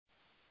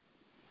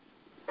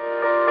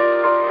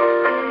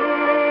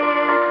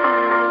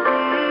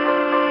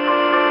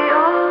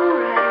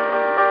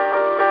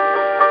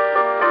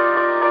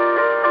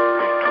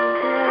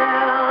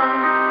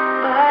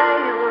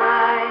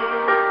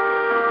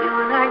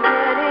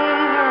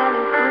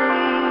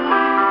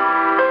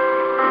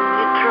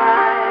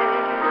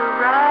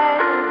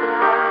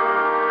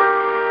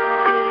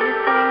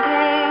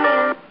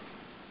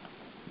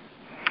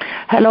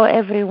Hello,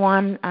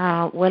 everyone.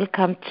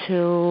 Welcome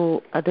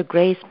to the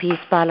Grace, Peace,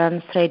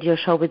 Balance radio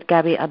show with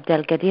Gabby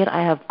Abdel-Gadir.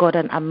 I have got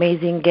an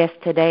amazing guest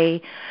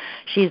today.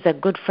 She's a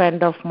good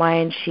friend of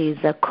mine. She's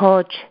a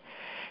coach.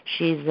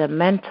 She's a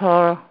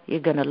mentor. You're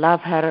going to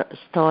love her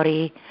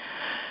story.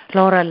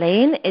 Laura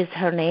Lane is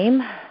her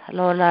name.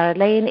 Laura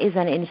Lane is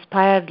an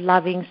inspired,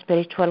 loving,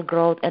 spiritual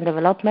growth and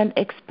development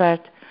expert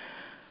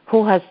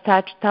who has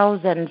touched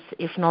thousands,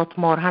 if not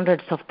more,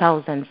 hundreds of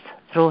thousands,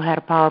 through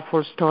her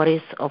powerful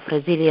stories of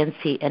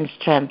resiliency and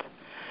strength.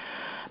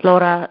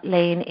 Laura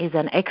Lane is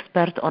an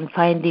expert on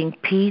finding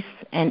peace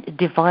and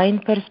divine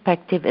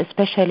perspective,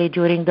 especially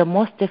during the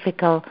most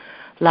difficult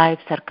life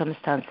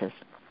circumstances.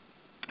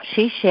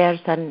 She shares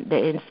the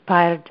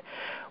inspired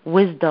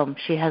wisdom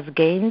she has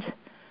gained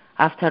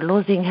after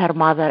losing her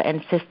mother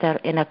and sister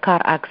in a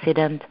car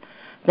accident,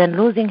 then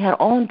losing her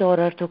own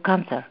daughter to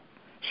cancer.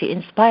 She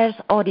inspires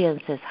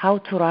audiences how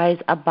to rise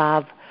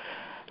above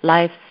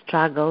life's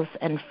struggles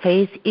and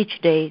face each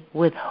day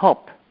with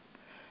hope,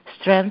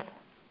 strength,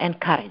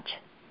 and courage.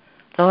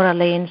 Laura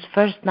Lane's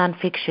first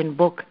nonfiction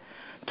book,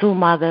 Two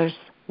Mothers,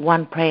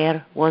 One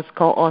Prayer, was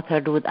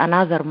co-authored with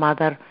another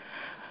mother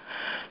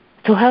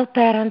to help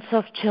parents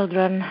of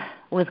children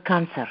with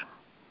cancer.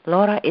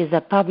 Laura is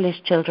a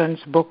published children's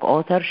book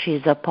author. She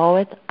is a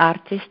poet,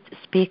 artist,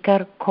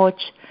 speaker,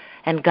 coach,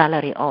 and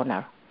gallery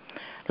owner.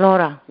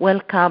 Laura,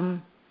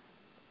 welcome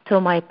to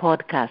my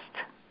podcast.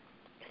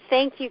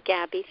 Thank you,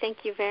 Gabby. Thank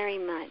you very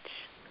much.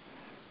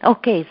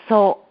 Okay,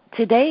 so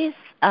today's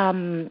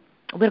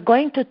we're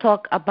going to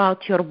talk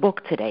about your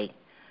book today,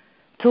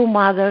 Two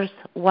Mothers,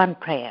 One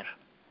Prayer.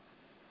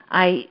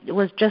 I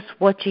was just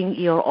watching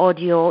your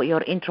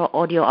intro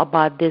audio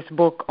about this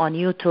book on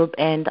YouTube,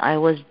 and I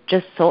was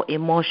just so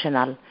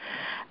emotional.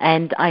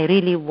 And I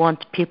really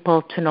want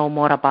people to know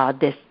more about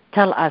this.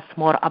 Tell us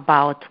more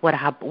about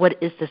what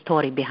is the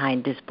story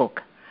behind this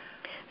book.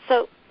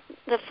 So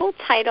the full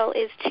title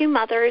is Two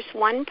Mothers,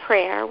 One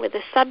Prayer, with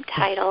a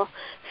subtitle,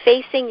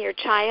 Facing Your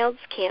Child's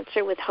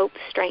Cancer with Hope,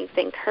 Strength,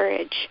 and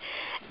Courage.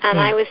 And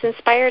I was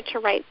inspired to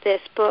write this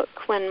book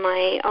when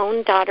my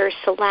own daughter,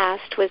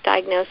 Celeste, was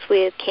diagnosed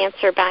with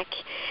cancer back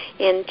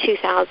in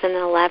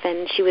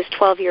 2011. She was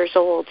 12 years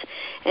old,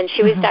 and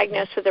she was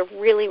diagnosed with a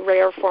really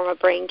rare form of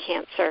brain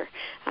cancer,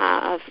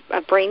 of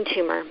a brain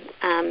tumor.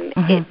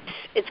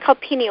 It's called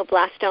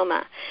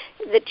pineoblastoma.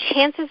 The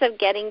chances of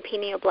getting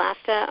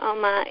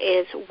pineoblastoma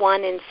is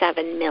 1 in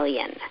 7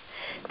 million.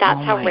 That's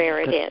how rare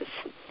it is.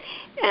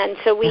 And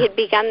so we had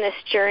begun this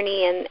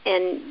journey,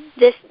 and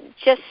this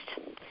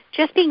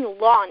just being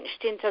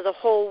launched into the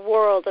whole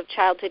world of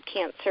childhood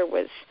cancer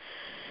was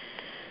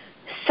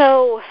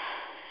so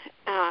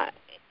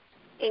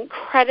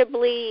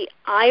incredibly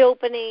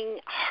eye-opening,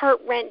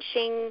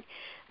 heart-wrenching.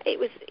 It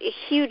was a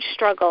huge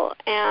struggle,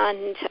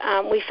 and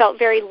we felt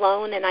very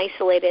alone and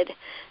isolated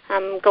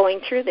going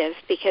through this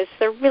because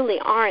there really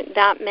aren't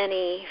that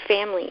many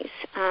families,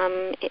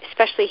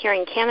 especially here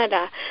in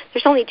Canada.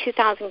 There's only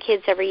 2,000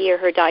 kids every year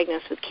who are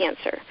diagnosed with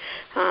cancer.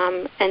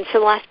 And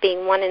Celeste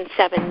being 1 in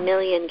 7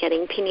 million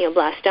getting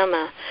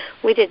pineoblastoma,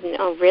 we didn't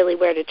know really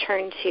where to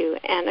turn to.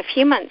 And a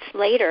few months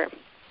later,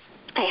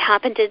 I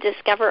happened to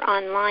discover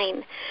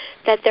online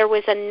that there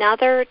was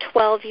another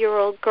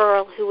 12-year-old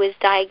girl who was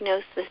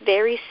diagnosed the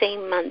very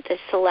same month as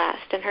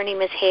Celeste, and her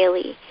name is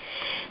Haley.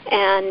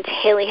 And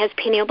Haley has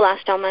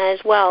pineoblastoma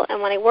as well.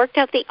 And when I worked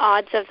out the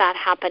odds of that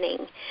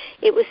happening,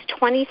 it was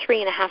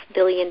 23.5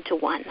 billion to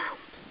 1.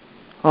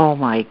 Oh,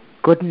 my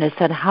goodness.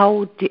 And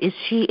is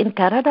she in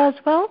Canada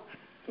as well?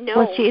 No,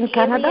 was she in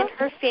Canada? Haley and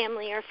her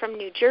family are from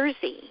New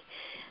Jersey.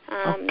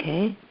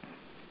 Okay.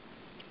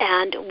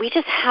 And we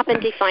just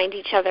happened to find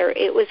each other.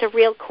 It was a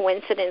real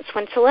coincidence.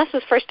 When Celeste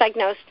was first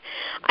diagnosed,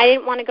 I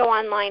didn't want to go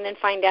online and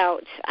find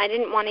out. I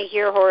didn't want to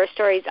hear horror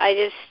stories.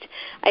 I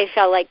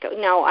felt like,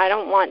 no, I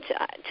don't want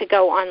to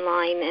go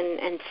online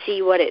and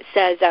see what it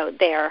says out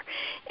there.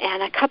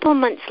 And a couple of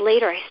months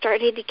later, I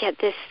started to get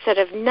this sort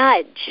of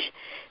nudge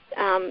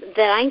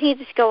that I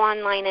needed to go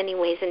online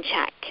anyways and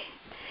check.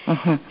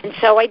 And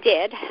so I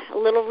did, a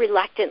little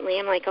reluctantly.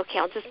 I'm like, okay,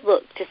 I'll just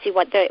look to see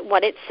what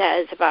it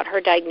says about her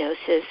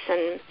diagnosis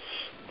and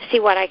see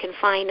what I can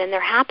find. And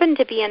there happened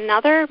to be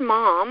another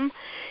mom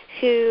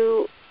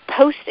who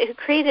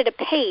created a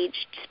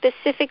page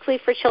specifically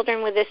for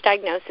children with this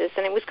diagnosis,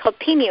 and it was called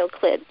Pineo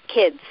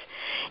Kids.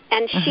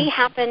 And she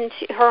happened,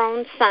 her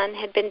own son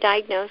had been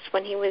diagnosed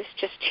when he was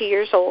just 2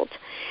 years old.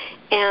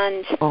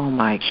 And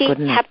she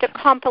kept a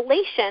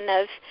compilation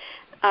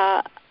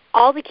of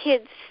all the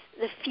kids,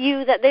 the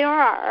few that there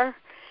are,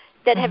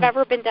 that have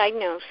ever been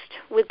diagnosed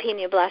with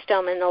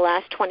pineoblastoma in the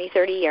last 20,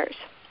 30 years.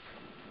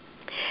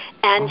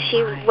 And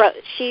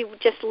she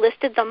just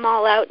listed them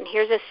all out, and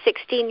here's a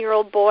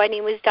 16-year-old boy, and he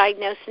was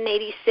diagnosed in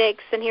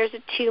 86, and here's a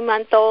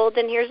 2-month-old,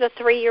 and here's a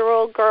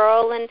 3-year-old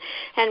girl, and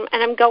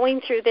I'm going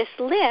through this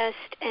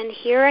list, and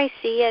here I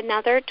see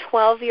another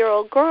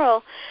 12-year-old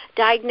girl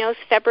diagnosed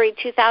February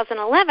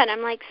 2011.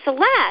 I'm like,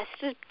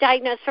 Celeste was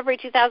diagnosed February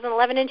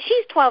 2011, and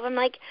she's 12. I'm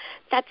like,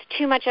 that's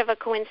too much of a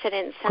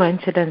coincidence. And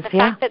the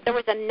fact that there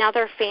was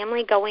another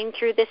family going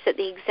through this at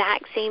the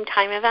exact same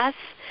time of us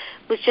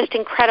was just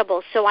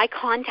incredible. So I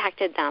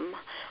contacted them.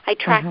 I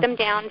tracked them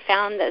down,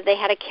 found that they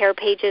had a Care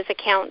Pages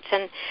account,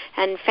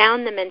 and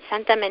found them and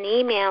sent them an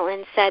email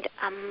and said,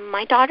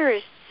 my daughter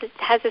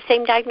has the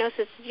same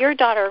diagnosis as your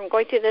daughter. I'm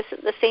going through this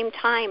at the same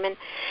time.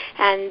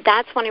 And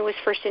that's when I was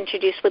first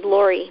introduced with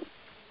Lori.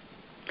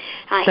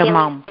 The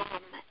mom.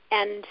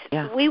 And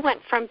we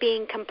went from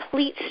being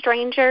complete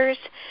strangers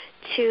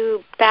to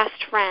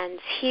best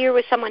friends. Here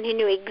was someone who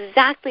knew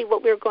exactly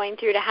what we were going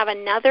through, to have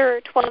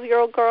another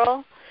 12-year-old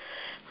girl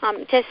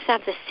just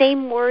have the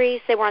same worries.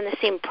 They were on the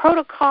same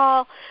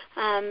protocol.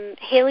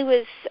 Haley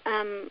was,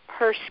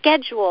 her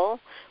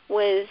schedule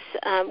was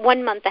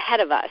 1 month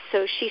ahead of us.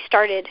 So she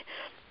started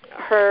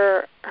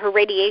her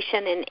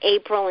radiation in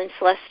April, and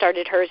Celeste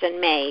started hers in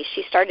May.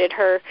 She started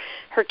her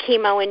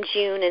chemo in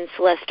June, and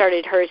Celeste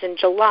started hers in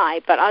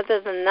July. But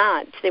other than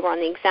that, they were on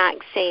the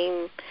exact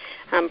same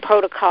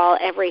protocol,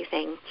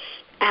 everything.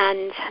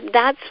 And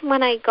that's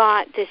when I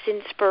got this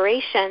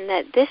inspiration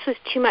that this was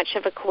too much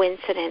of a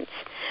coincidence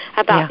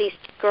about these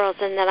girls,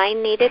 and that I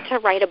needed to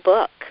write a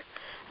book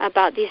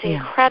about these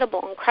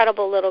incredible,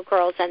 incredible little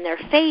girls and their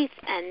faith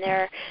and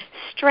their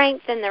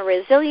strength and their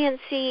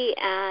resiliency,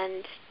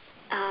 and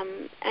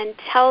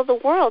tell the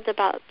world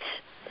about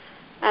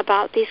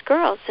these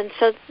girls. And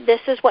so this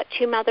is what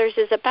Two Mothers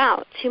is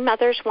about. Two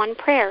mothers, one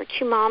prayer.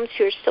 Two moms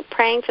who are still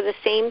praying for the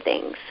same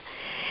things.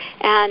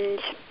 And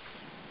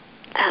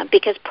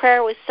because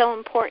prayer was so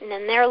important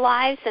in their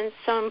lives and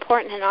so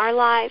important in our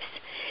lives,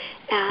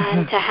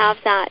 and to have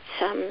that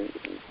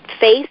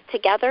faith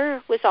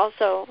together was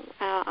also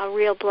a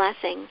real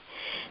blessing.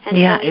 And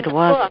so in it the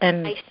was. book,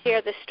 And I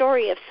share the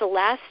story of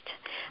Celeste.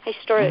 I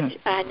story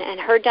and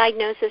her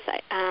diagnosis.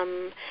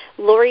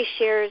 Lori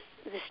shares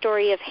the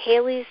story of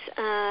Haley's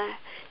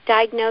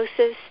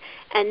diagnosis,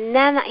 and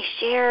then I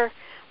share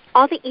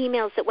all the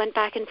emails that went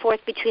back and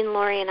forth between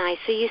Lori and I.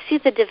 So you see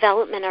the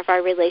development of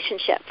our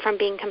relationship from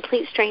being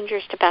complete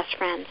strangers to best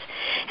friends,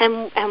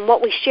 and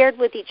what we shared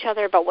with each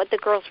other about what the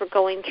girls were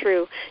going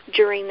through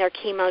during their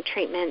chemo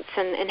treatments,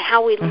 and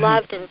how we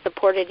loved and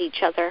supported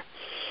each other.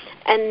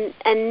 And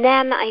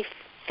then I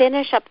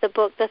finish up the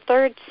book. The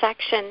third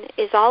section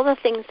is all the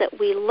things that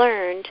we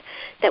learned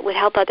that would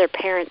help other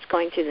parents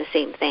going through the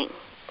same thing.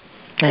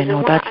 I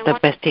know that's the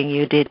best thing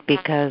you did,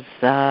 because,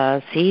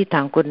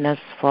 thank goodness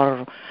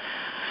for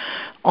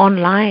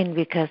online,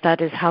 because that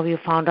is how you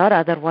found out.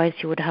 Otherwise,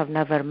 you would have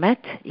never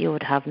met. You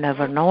would have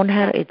never known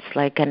her. It's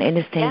like an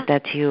instinct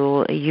that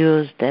you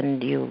used,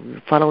 and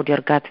you followed your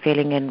gut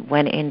feeling and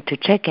went in to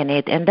check in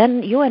it. And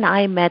then you and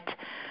I met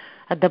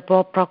at the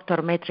Bob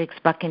Proctor Matrix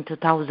back in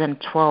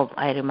 2012,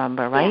 I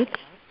remember, right?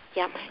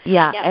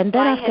 Yeah. And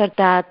then after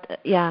that,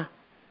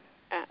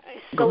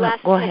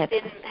 Celeste go ahead.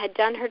 had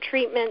done her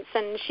treatments,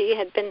 and she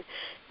had been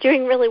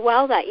doing really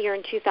well that year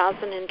in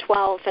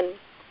 2012. And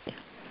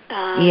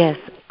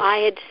I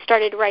had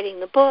started writing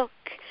the book,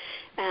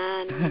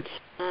 and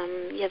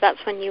that's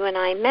when you and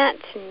I met.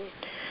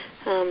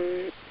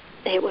 And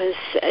it was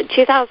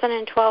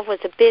 2012 was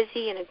a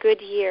busy and a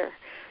good year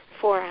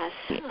for us.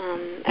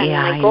 And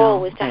my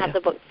goal was to have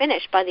the book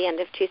finished by the end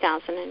of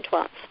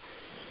 2012.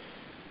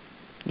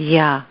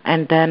 Yeah,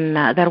 and then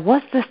there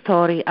was the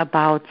story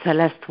about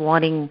Celeste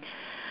wanting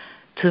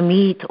to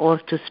meet or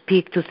to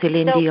speak to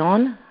Celine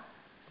Dion,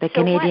 the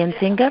Canadian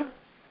singer.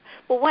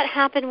 Well, what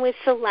happened with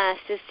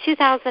Celeste is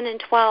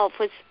 2012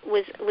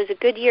 was a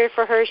good year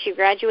for her. She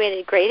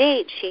graduated grade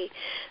 8. She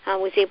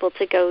was able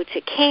to go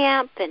to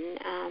camp and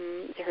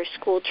her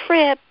school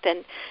trip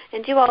and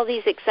do all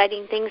these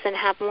exciting things and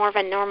have more of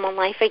a normal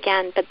life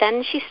again. But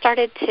then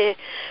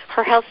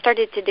her health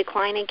started to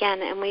decline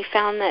again, and we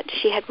found that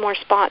she had more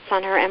spots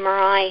on her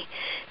MRI.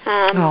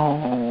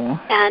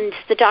 And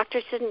the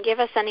doctors didn't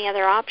give us any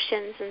other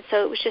options, and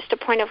so it was just a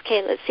point of,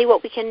 okay, let's see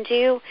what we can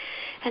do.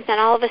 And then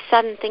all of a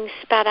sudden things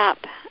sped up,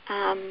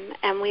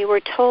 and we were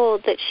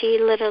told that she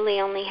literally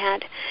only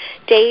had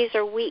days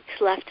or weeks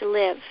left to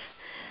live,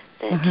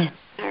 that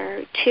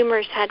her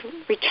tumors had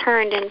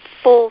returned in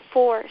full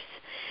force.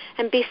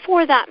 And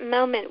before that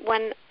moment,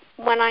 when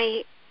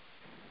I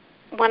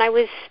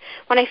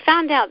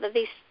found out that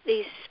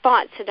these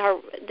spots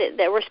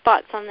there were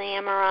spots on the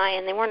MRI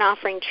and they weren't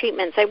offering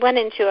treatments, I went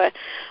into a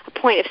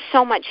point of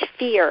so much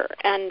fear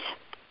and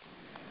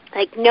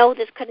like, no,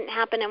 this couldn't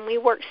happen, and we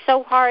worked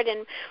so hard,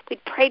 and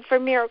we'd prayed for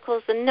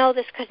miracles, and no,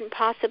 this couldn't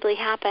possibly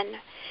happen.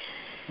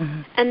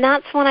 And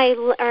that's when I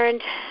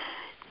learned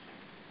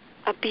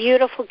a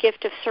beautiful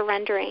gift of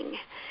surrendering,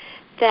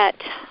 that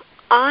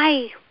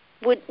I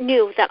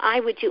knew that I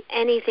would do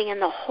anything in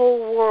the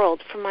whole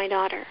world for my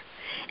daughter,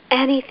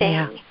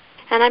 anything.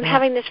 And I'm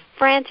having this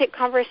frantic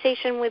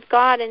conversation with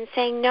God and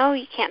saying, no,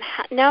 you can't.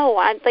 No,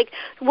 I'm like,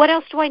 what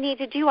else do I need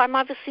to do? I'm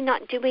obviously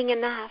not doing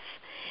enough.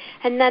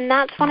 And then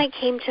that's when I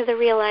came to the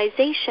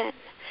realization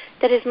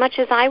that as much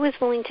as I was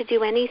willing to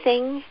do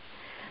anything,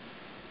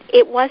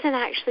 it wasn't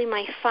actually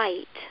my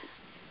fight,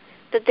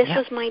 that this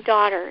was my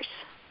daughter's,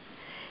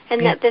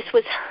 and that this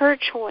was her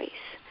choice,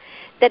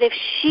 that if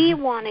she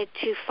wanted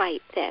to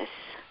fight this,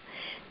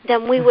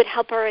 then we would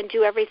help her and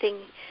do everything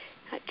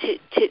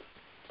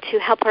to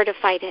help her to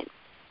fight it.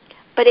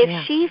 But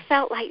if she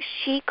felt like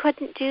she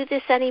couldn't do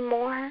this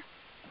anymore,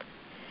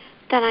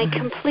 then I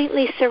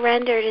completely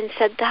surrendered and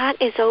said,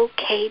 that is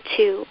okay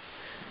too.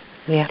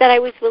 Yeah. That I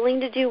was willing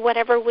to do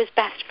whatever was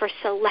best for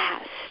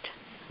Celeste.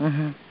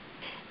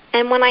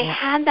 And when I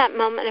had that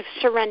moment of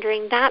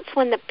surrendering, that's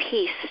when the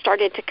peace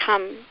started to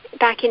come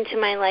back into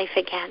my life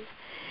again.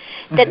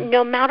 That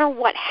no matter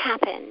what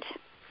happened,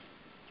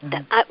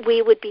 that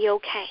we would be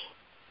okay.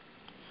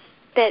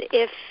 That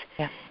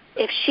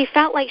if she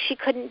felt like she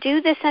couldn't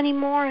do this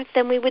anymore,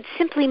 then we would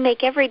simply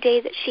make every day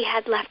that she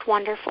had left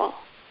wonderful,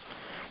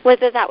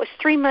 whether that was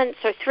 3 months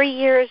or 3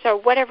 years or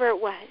whatever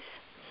it was.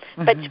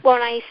 But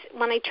when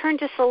I turned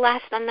to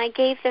Celeste and I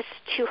gave this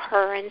to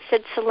her and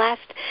said,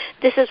 Celeste,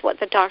 this is what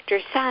the doctor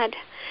said.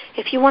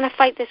 If you want to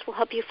fight this, we'll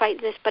help you fight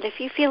this. But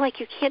if you feel like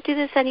you can't do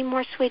this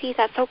anymore, sweetie,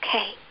 that's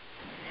okay.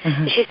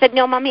 She said,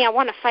 no, Mommy, I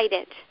want to fight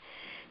it.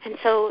 And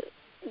so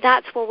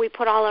that's where we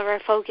put all of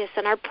our focus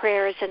and our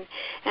prayers,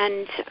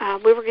 and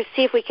we were going to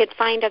see if we could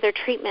find other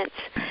treatments.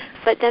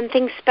 But then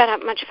things sped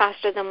up much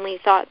faster than we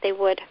thought they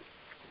would.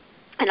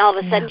 And all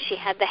of a sudden she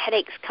had the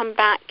headaches come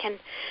back, and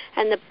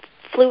the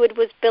fluid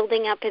was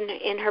building up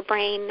in her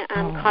brain,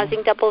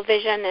 causing double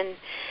vision.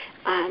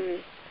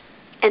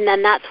 And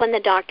then that's when the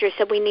doctor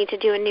said we need to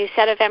do a new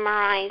set of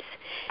MRIs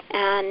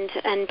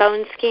and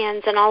bone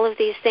scans and all of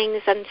these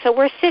things. And so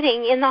we're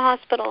sitting in the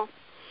hospital,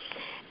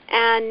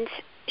 and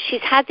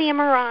she's had the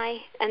MRI,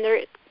 and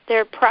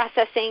they're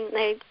processing.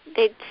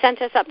 They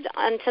sent us up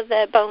onto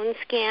the bone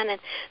scan,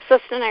 and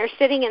Celeste and I are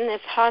sitting in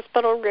this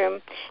hospital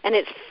room, and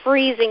it's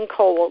freezing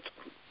cold.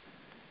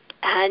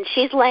 And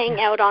she's laying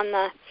out on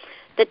the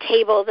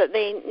table that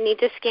they need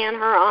to scan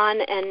her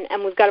on,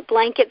 and we've got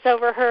blankets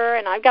over her,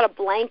 and I've got a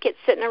blanket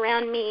sitting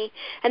around me,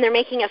 and they're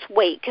making us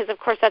wait, because, of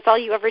course, that's all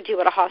you ever do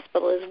at a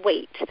hospital is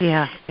wait.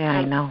 Yeah,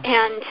 I know.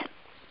 And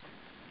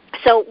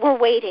so we're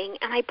waiting,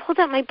 and I pulled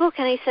out my book,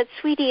 and I said,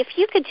 sweetie, if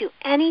you could do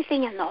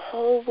anything in the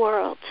whole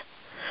world,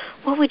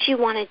 what would you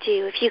want to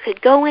do? If you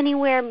could go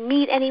anywhere,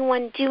 meet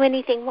anyone, do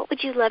anything, what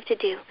would you love to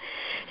do?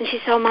 And she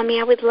said, oh, Mommy,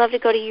 I would love to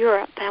go to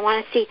Europe. I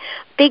want to see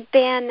Big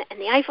Ben and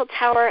the Eiffel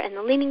Tower and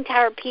the Leaning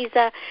Tower of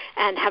Pisa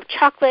and have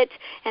chocolate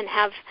and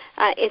have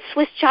it's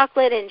Swiss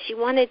chocolate. And she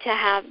wanted to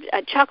have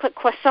chocolate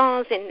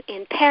croissants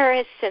in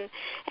Paris. And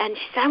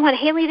she said, I want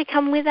Haley to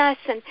come with us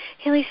and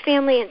Haley's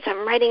family. And so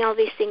I'm writing all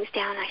these things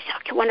down. I said,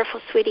 okay,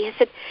 wonderful, sweetie. I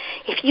said,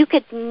 if you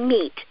could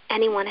meet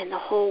anyone in the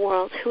whole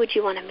world, who would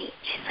you want to meet?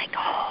 She's like,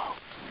 oh.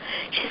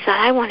 She said,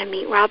 I want to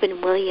meet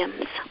Robin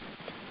Williams.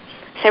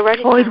 So I wrote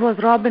it down. It was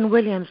Robin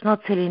Williams,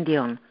 not Celine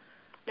Dion.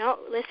 No,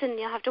 listen,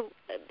 you'll have to,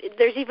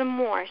 there's even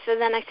more. So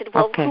then I said,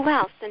 well, who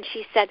else? And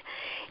she said,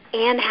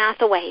 Anne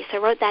Hathaway. So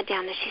I wrote that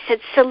down. And she said,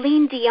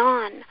 Celine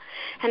Dion.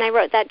 And I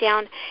wrote that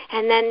down.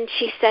 And then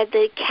she said,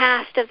 the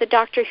cast of the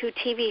Doctor Who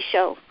TV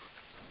show,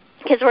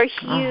 because we're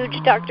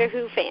huge Doctor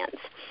Who fans.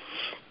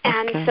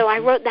 And so I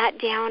wrote that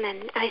down,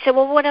 and I said,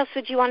 well, what else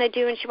would you want to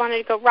do? And she wanted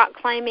to go rock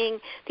climbing,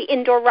 the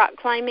indoor rock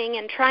climbing,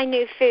 and try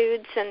new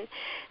foods,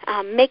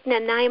 and make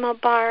Nanaimo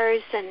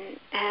bars.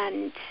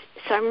 And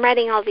so I'm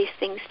writing all these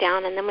things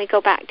down, and then we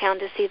go back down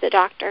to see the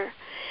doctor.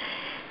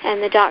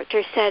 And the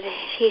doctor said,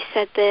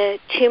 the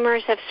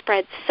tumors have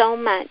spread so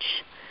much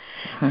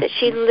that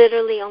she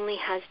literally only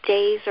has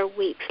days or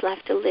weeks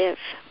left to live.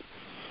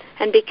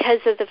 And because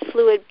of the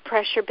fluid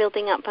pressure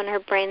building up on her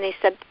brain, they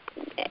said,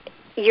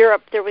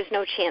 Europe, there was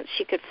no chance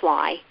she could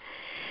fly.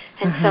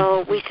 And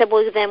so we said,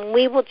 well, then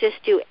we will just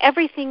do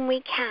everything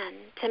we can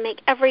to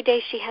make every day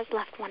she has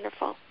left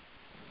wonderful.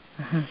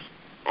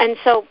 And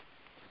so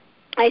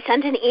I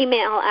sent an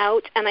email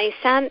out, and I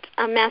sent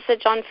a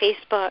message on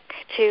Facebook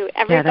to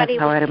everybody. Yeah, that's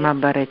how I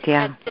remember it,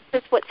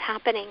 This is what's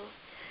happening.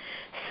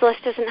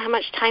 Celeste doesn't have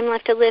much time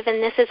left to live,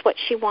 and this is what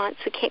she wants.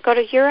 We can't go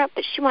to Europe,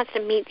 but she wants to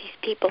meet these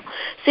people.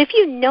 So if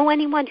you know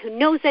anyone who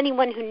knows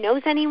anyone who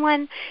knows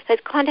anyone who has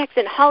contacts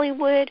in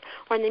Hollywood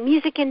or in the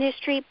music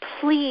industry,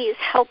 please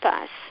help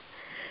us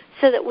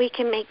so that we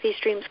can make these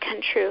dreams come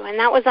true. And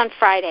that was on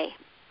Friday,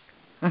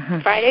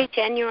 Friday,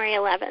 January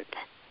 11th.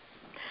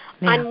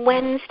 Yeah. On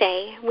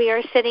Wednesday, we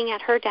are sitting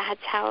at her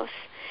dad's house,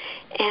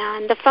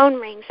 and the phone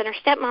rings, and her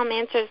stepmom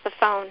answers the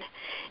phone,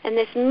 and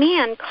this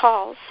man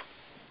calls.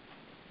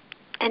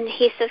 And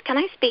he says, can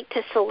I speak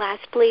to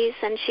Celeste, please?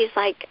 And she's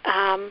like,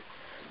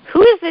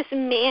 who is this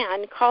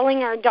man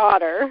calling our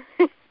daughter?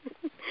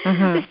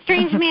 This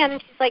strange man.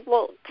 And she's like,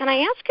 well, can I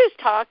ask who's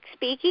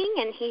speaking?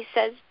 And he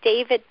says,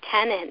 David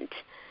Tennant.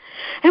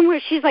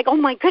 And she's like, oh,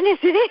 my goodness,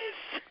 it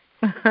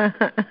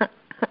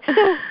is.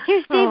 So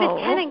here's David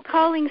Tennant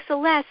calling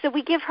Celeste. So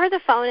we give her the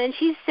phone, and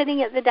she's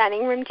sitting at the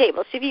dining room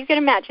table. So if you can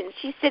imagine,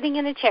 she's sitting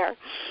in a chair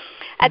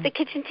at the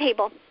kitchen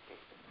table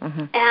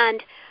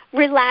and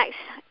relaxed,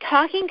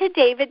 talking to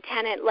David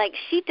Tennant like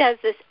she does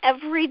this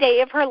every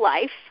day of her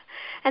life.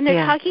 And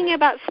they're talking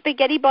about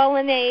spaghetti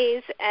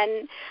bolognese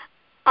and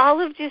all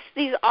of just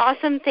these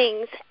awesome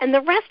things. And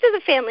the rest of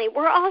the family,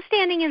 we're all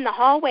standing in the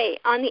hallway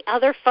on the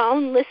other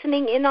phone,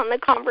 listening in on the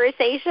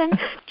conversation,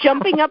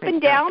 jumping up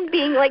and down,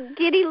 being like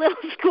giddy little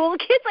school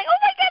kids, like, oh,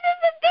 my goodness,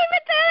 it's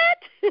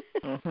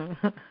David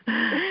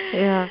Tennant!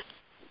 Yeah.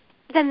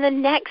 Then the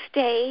next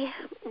day,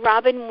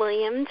 Robin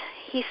Williams,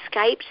 he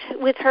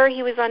Skyped with her.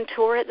 He was on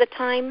tour at the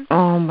time.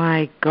 Oh,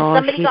 my gosh,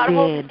 somebody got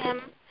hold of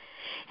him.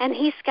 And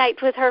he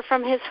Skyped with her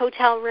from his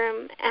hotel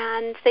room,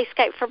 and they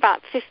Skyped for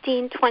about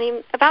 15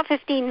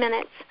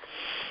 minutes.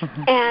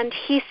 And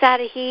he said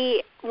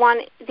he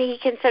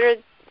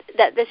considered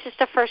that this is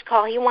the first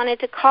call. He wanted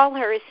to call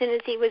her as soon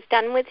as he was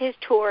done with his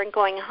tour and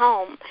going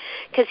home,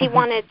 because he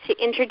wanted to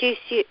introduce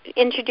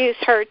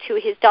her to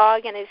his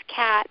dog and his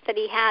cat that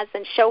he has,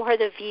 and show her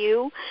the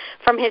view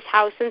from his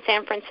house in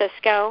San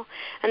Francisco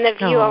and the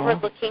view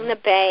overlooking the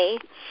bay.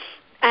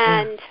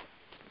 And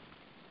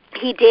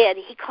he did.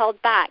 He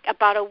called back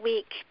about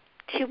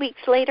 2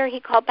 weeks later. He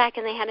called back,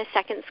 and they had a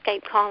second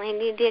Skype call,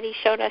 and he did. He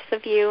showed us the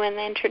view and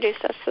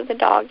introduced us to the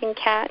dog and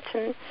cat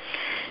and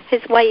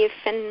his wife,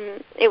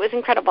 and it was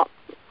incredible.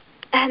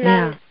 And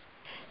then,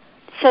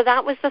 so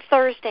that was the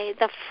Thursday.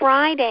 The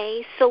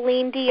Friday,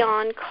 Celine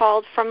Dion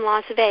called from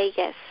Las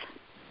Vegas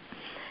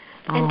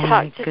and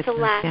talked to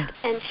Celeste,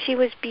 and she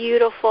was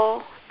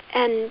beautiful.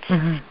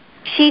 And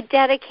she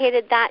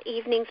dedicated that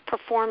evening's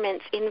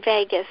performance in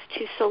Vegas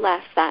to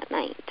Celeste that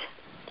night.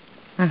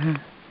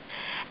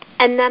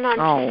 And then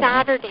on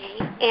Saturday,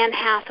 Anne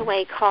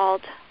Hathaway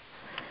called,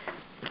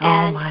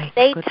 and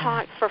they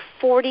talked for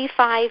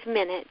 45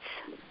 minutes.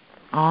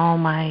 Oh,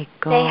 my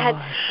gosh. They had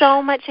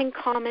so much in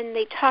common.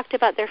 They talked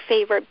about their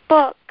favorite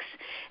books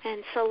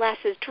and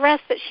Celeste's dress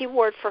that she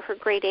wore for her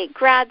grade 8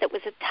 grad that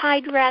was a tie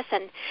dress,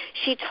 and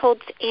she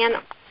told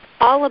Anne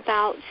all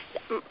about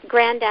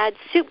Granddad's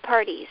soup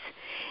parties.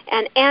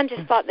 And Anne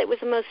just thought that was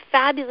the most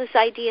fabulous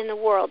idea in the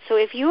world. So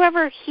if you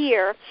ever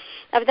hear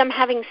of them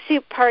having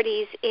soup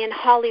parties in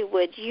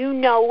Hollywood, you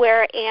know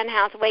where Anne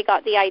Hathaway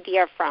got the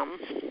idea from.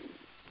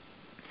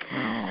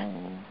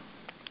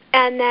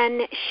 And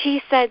then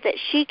she said that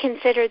she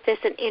considered this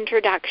an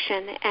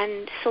introduction,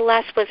 and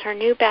Celeste was her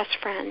new best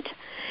friend.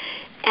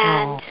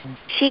 And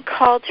she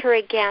called her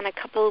again a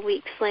couple of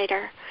weeks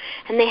later,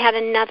 and they had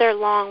another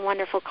long,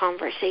 wonderful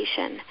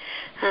conversation,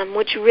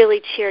 which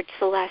really cheered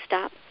Celeste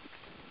up.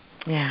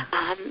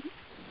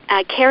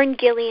 Karen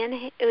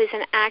Gillan, who is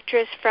an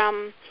actress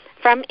from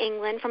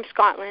England, from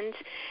Scotland,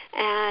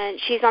 and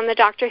she's on the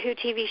Doctor Who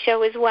TV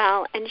show as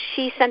well, and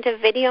she sent a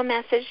video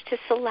message to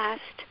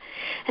Celeste.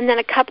 And then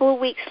a couple of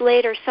weeks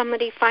later,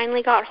 somebody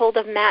finally got hold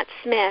of Matt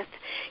Smith.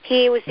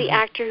 He was the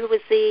actor who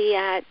was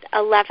the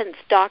 11th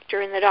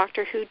Doctor in the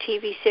Doctor Who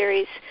TV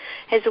series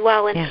as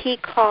well, and he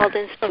called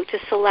and spoke to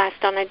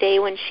Celeste on a day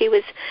when she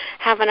was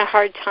having a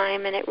hard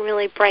time, and it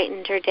really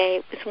brightened her day.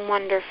 It was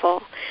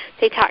wonderful.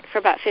 They talked for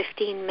about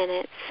 15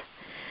 minutes.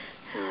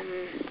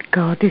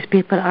 God, these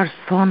people are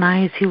so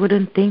nice. You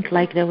wouldn't think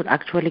like they would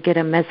actually get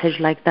a message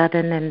like that,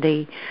 and then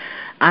they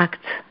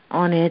act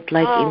on it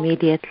like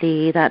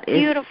immediately. That is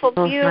beautiful,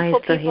 so beautiful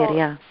nice to people.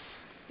 hear.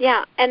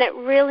 Yeah, and it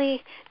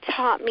really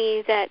taught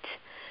me that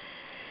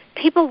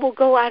people will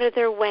go out of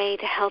their way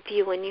to help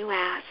you when you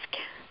ask.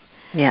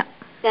 Yeah.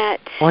 That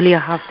all you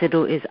have to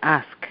do is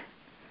ask.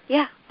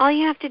 Yeah, all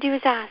you have to do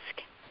is ask.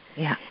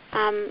 Yeah.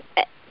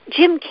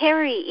 Jim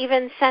Carrey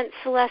even sent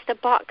Celeste a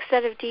box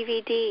set of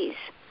DVDs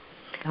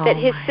that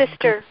his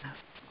sister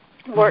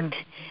worked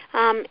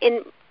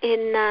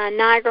in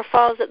Niagara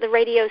Falls at the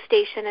radio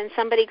station, and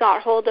somebody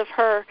got hold of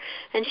her,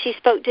 and she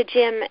spoke to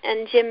Jim,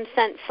 and Jim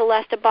sent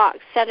Celeste a box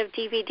set of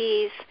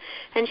DVDs,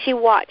 and she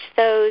watched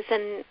those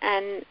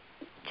and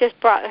just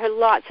brought her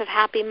lots of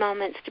happy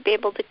moments to be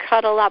able to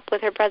cuddle up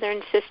with her brother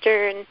and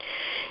sister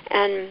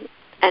and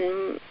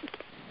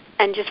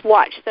just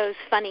watch those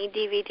funny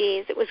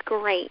DVDs. It was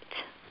great.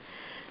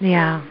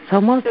 Yeah,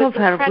 so most of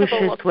her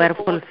wishes were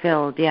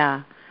fulfilled,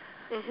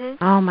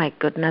 Oh, my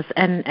goodness.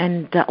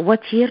 And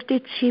what year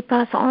did she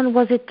pass on?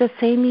 Was it the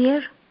same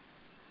year?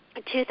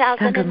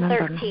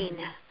 2013.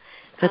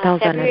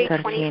 2013.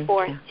 February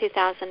 24th,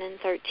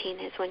 2013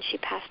 is when she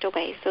passed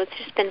away. So it's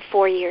just been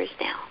 4 years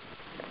now.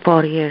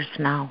 4 years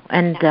now.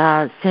 And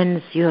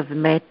since you have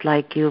met,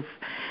 like you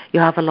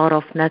have a lot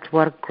of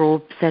network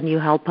groups and you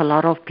help a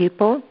lot of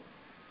people?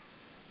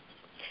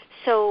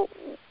 So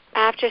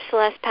after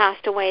Celeste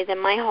passed away, then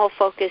my whole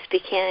focus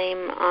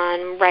became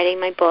on writing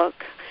my book.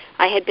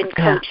 I had been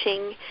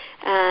coaching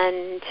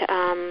and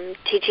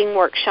teaching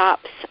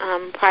workshops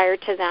prior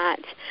to that,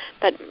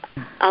 but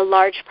a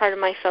large part of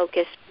my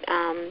focus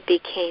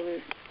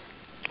became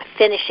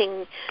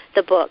finishing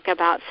the book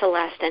about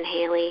Celeste and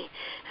Haley,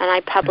 and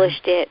I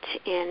published it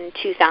in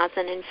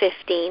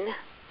 2015.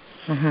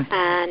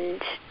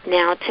 And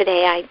now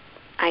today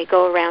I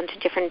go around to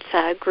different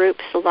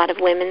groups, a lot of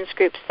women's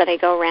groups that I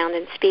go around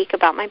and speak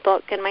about my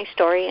book and my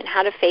story and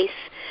how to face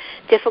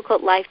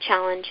difficult life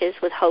challenges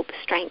with hope,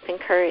 strength, and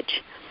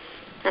courage.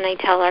 And I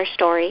tell our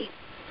story.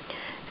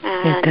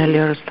 You tell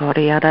your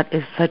story. Yeah, that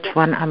is such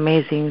one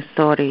amazing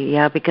story.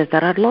 Yeah, because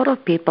there are a lot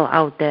of people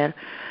out there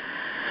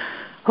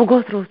who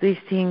go through these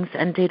things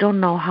and they don't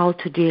know how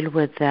to deal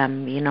with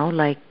them.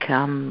 Like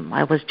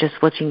I was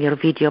just watching your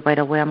video. By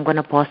the way, I'm going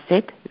to post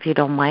it if you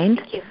don't mind.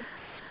 Thank you.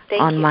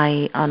 On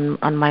my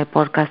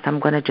podcast. I'm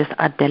going to just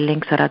add the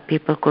link so that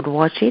people could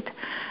watch it,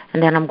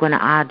 and then I'm going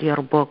to add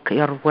your book,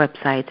 your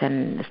website,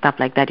 and stuff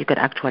like that. You could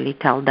actually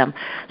tell them.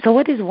 So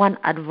what is one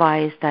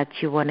advice that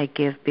you want to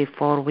give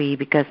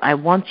because I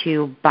want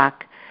you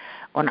back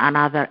on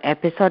another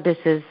episode. This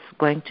is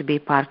going to be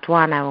part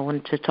 1. I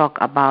want to talk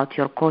about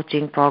your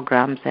coaching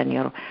programs and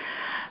your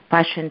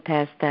passion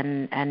test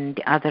and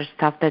the other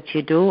stuff that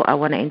you do. I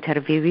want to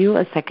interview you,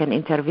 a second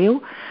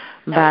interview.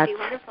 That would be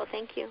wonderful.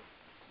 Thank you.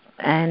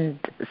 And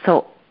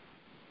so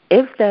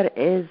if there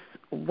is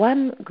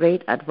one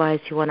great advice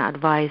you want to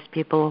advise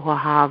people who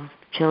have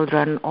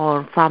children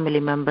or family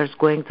members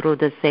going through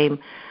the same,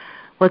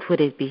 what would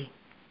it be?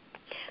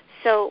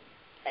 So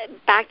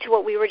back to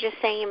what we were just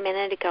saying a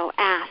minute ago,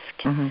 ask.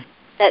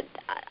 That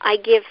I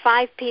give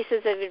 5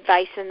 pieces of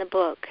advice in the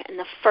book, and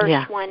the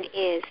first one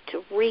is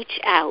to reach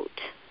out.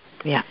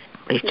 Yeah,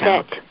 reach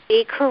out.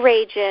 Be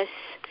courageous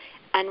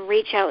and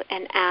reach out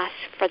and ask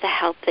for the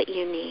help that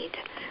you need.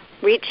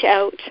 Reach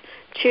out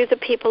to the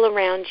people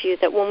around you.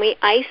 That when we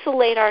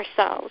isolate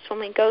ourselves, when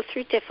we go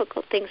through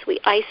difficult things, we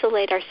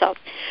isolate ourselves.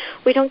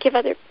 We don't give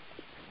other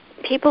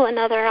people an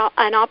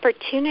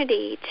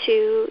opportunity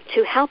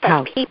to help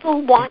us.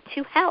 People want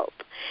to help.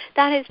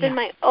 That has been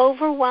my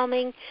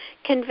overwhelming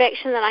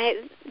conviction that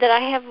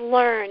I have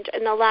learned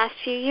in the last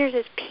few years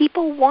is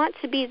people want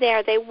to be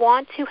there. They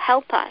want to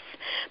help us,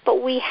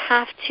 but we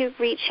have to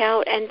reach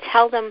out and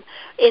tell them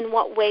in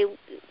what way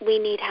we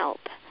need help.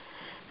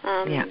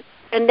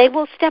 And they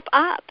will step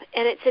up,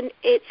 and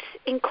it's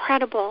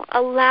incredible.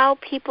 Allow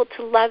people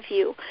to love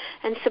you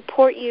and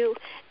support you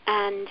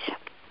and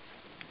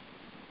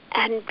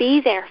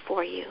be there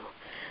for you.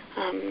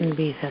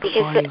 Be there for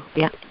you,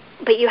 yeah.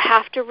 But you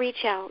have to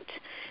reach out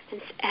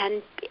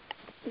and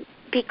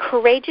be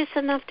courageous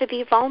enough to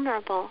be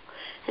vulnerable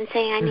and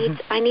say,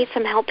 I need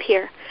some help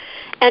here.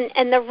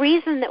 And the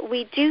reason that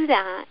we do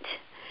that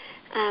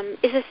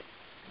is this.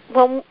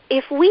 Well,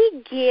 if we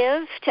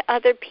give to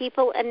other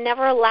people and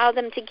never allow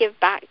them to give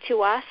back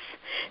to us,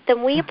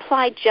 then we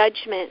apply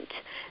judgment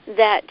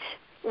that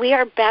we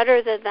are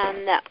better than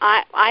them, that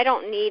I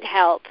don't need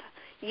help.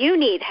 You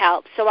need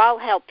help, so I'll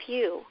help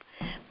you.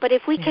 But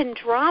if we can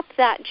drop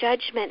that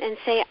judgment and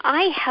say,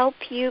 I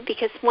help you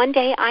because one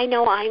day I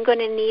know I'm going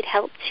to need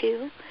help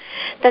too,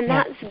 then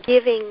that's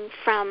giving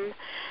from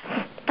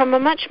a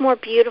much more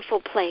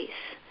beautiful place.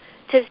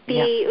 To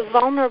be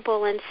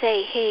vulnerable and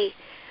say, hey,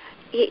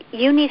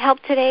 you need help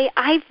today.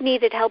 I've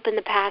needed help in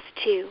the past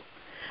too.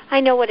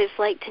 I know what it's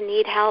like to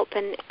need help,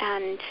 and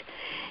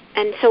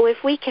so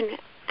if we can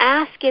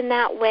ask in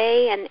that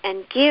way and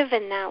give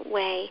in that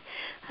way,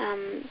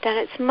 then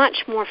it's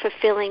much more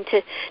fulfilling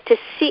to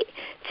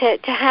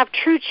have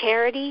true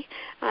charity.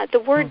 The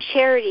word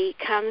charity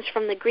comes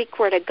from the Greek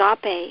word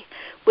agape,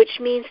 which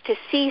means to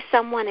see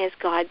someone as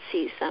God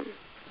sees them.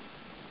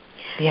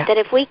 Yeah. That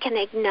if we can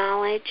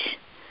acknowledge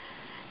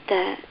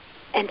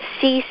and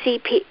see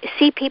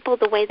people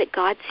the way that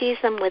God sees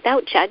them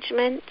without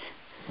judgment,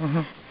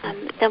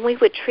 then we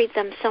would treat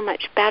them so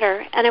much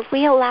better. And if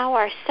we allow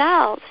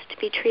ourselves to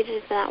be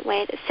treated in that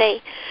way, to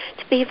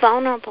be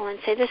vulnerable and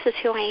say, this is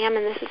who I am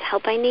and this is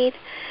help I need,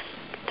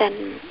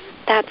 then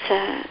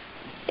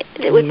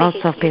it would lots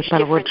make a of huge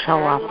people would show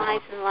in our up.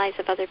 lives and the lives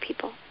of other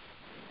people.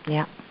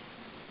 Yeah.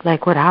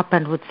 Like what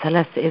happened with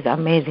Celeste is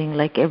amazing.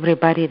 Like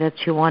everybody that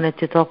she wanted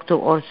to talk to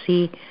or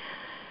see,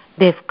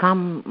 they've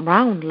come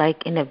round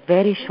like in a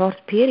very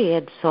short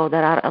period. So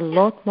there are a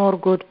lot more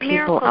good people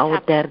Miracles out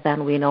happen. there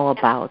than we know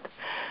about.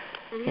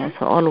 Yeah,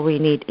 so all we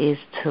need is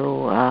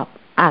to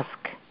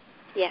ask.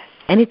 Yes.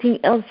 Anything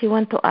else you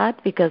want to add?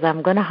 Because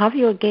I'm going to have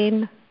you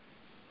again.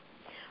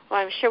 Well,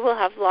 I'm sure we'll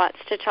have lots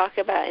to talk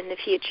about in the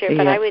future.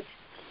 But I would,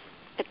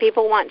 if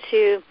people want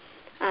to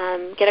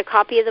get a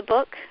copy of the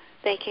book,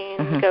 they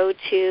can go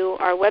to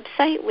our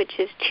website, which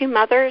is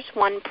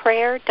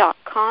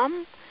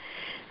twomothers1prayer.com.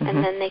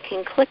 And then they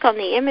can click on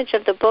the image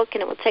of the book,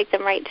 and it will take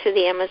them right to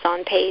the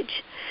Amazon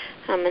page,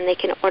 and they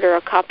can order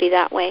a copy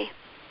that way.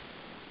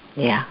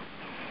 Yeah.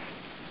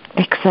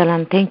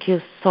 Excellent. Thank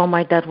you so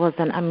much. That was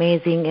an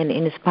amazing and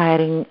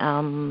inspiring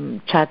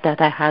chat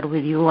that I had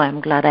with you. I'm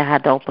glad I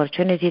had the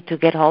opportunity to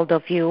get hold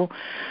of you.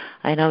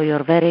 I know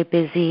you're very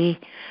busy.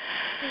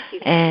 Thank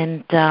you.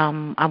 And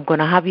I'm going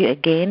to have you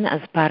again as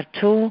part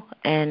 2.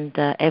 And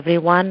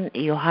everyone,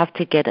 you have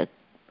to get a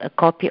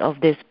copy of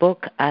this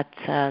book at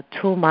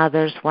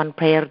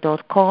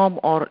twomothers1prayer.com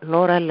or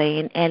Laura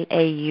Lane,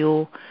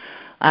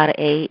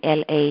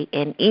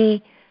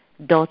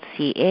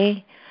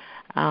 LauraLane.ca.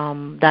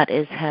 That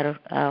is her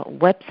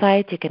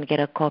website. You can get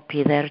a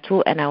copy there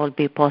too, and I will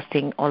be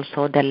posting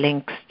also the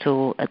links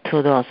to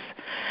those.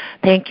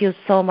 Thank you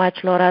so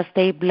much, Laura.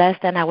 Stay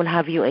blessed, and I will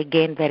have you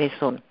again very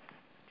soon.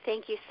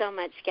 Thank you so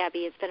much, Gabby.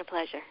 It's been a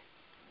pleasure.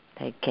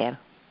 Take care.